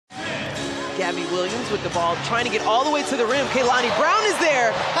Gabby Williams with the ball, trying to get all the way to the rim. Kalani Brown is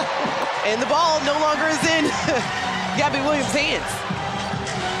there, and the ball no longer is in Gabby Williams' hands.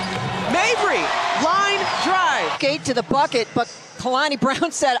 Mabry, line drive. Skate to the bucket, but Kalani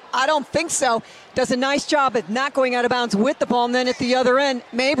Brown said, I don't think so. Does a nice job at not going out of bounds with the ball, and then at the other end,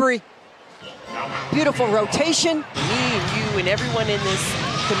 Mabry. Beautiful rotation. Me and you and everyone in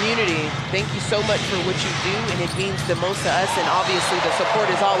this community, thank you so much for what you do, and it means the most to us, and obviously the support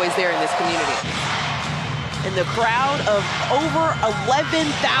is always there in this community. And the crowd of over 11,000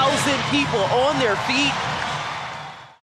 people on their feet